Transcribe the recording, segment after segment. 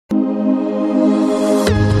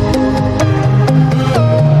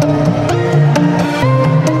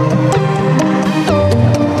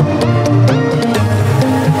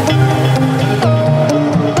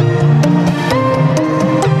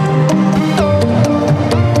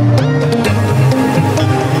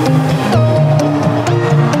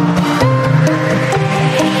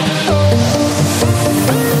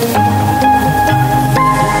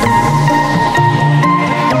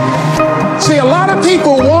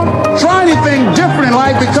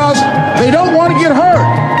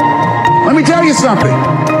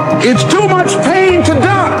It's too much pain to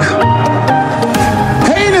duck.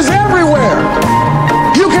 Pain is everywhere.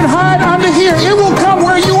 You can hide under here. It will come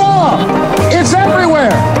where you are. It's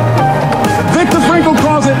everywhere. Viktor Frankl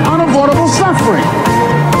calls it unavoidable suffering.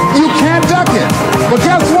 You can't duck it. But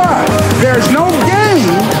guess what? There's no gain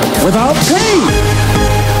without pain.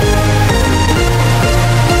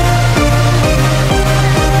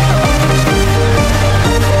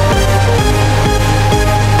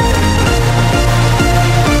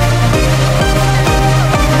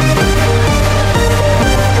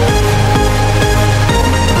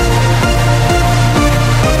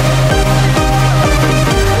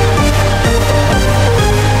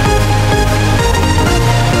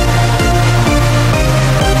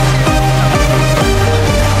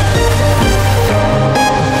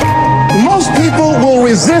 People will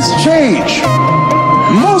resist change.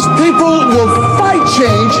 Most people will fight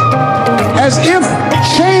change as if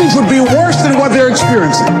change would be worse than what they're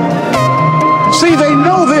experiencing. See, they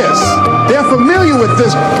know this. They're familiar with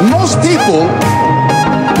this. Most people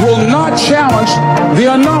will not challenge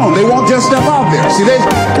the unknown. They won't just step out there.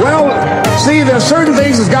 See, there's certain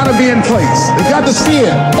things that's got to be in place. They've got to see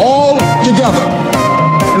it all together.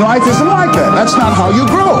 And life isn't like that. That's not how you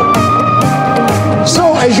grow.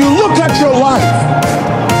 So as you look at your life,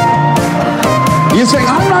 you say,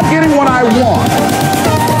 I'm not getting what I want.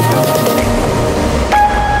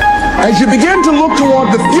 As you begin to look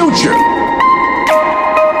toward the future,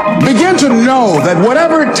 begin to know that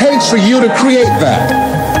whatever it takes for you to create that,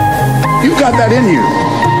 you've got that in you.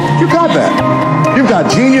 You've got that. You've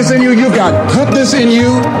got genius in you. You've got goodness in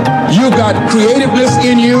you. You've got creativeness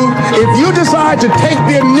in you. If you decide to take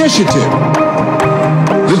the initiative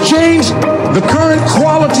to change the current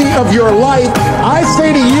quality of your life, I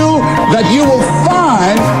say to you that you will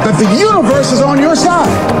find that the universe is on your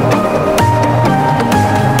side.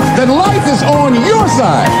 That life is on your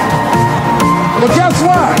side. But guess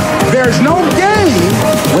what? There's no gain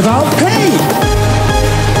without pain.